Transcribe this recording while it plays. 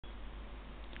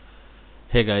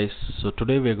Hey guys, so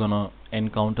today we're gonna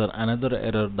encounter another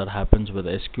error that happens with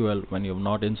SQL when you've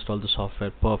not installed the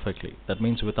software perfectly. That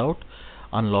means without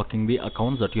unlocking the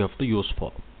accounts that you have to use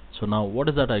for. So now what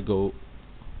is that I go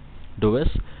do is,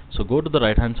 so go to the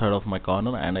right hand side of my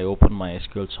corner and I open my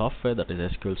SQL software, that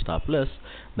is SQL Star Plus.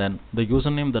 Then the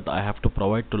username that I have to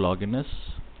provide to login is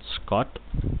Scott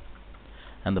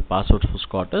and the password for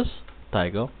Scott is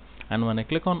Tiger. And when I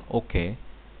click on OK,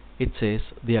 it says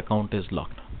the account is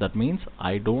locked. That means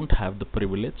I don't have the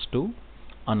privilege to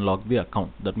unlock the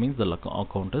account. That means the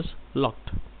account is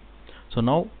locked. So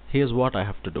now here's what I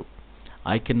have to do.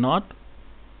 I cannot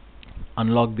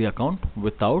unlock the account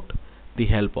without the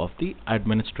help of the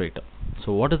administrator.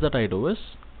 So what is that I do is,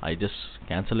 I just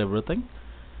cancel everything.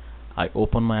 I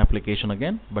open my application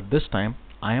again, but this time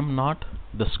I am not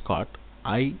the Scott.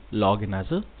 I log in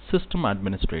as a system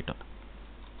administrator.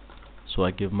 So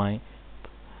I give my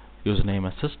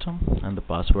username as system and the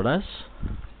password as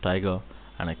Tiger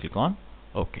and I click on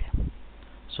OK.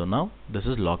 So now this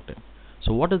is logged in.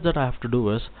 So what is that I have to do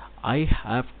is, I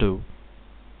have to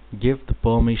give the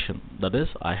permission, that is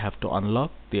I have to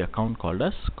unlock the account called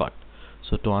as Scott.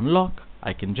 So to unlock,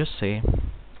 I can just say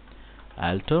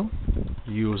alter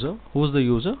user. Who's the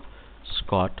user?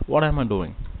 Scott. What am I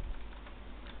doing?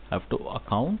 I have to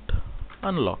account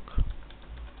unlock.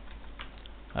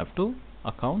 I have to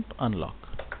account unlock.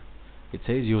 It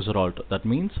says user alter. That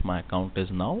means my account is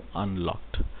now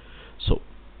unlocked. So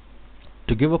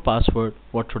to give a password,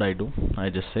 what should I do? I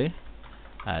just say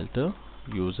alter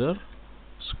user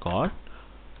Scott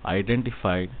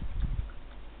identified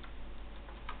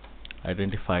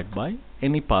by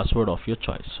any password of your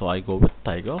choice. So I go with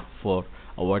Tiger for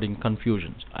avoiding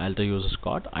confusions. Alter user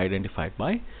Scott identified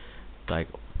by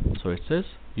Tiger. So it says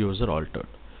user altered.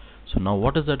 So now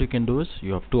what is that you can do is,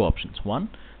 you have two options. One,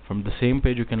 from the same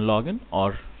page you can log in,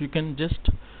 or you can just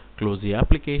close the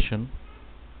application,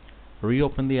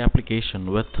 reopen the application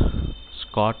with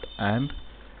Scott and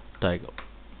Tiger.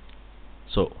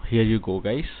 So here you go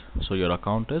guys. So your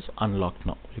account is unlocked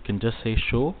now. You can just say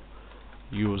show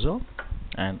user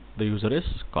and the user is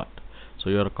Scott. So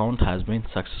your account has been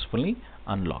successfully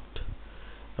unlocked.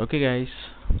 Okay guys,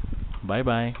 bye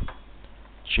bye,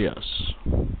 cheers.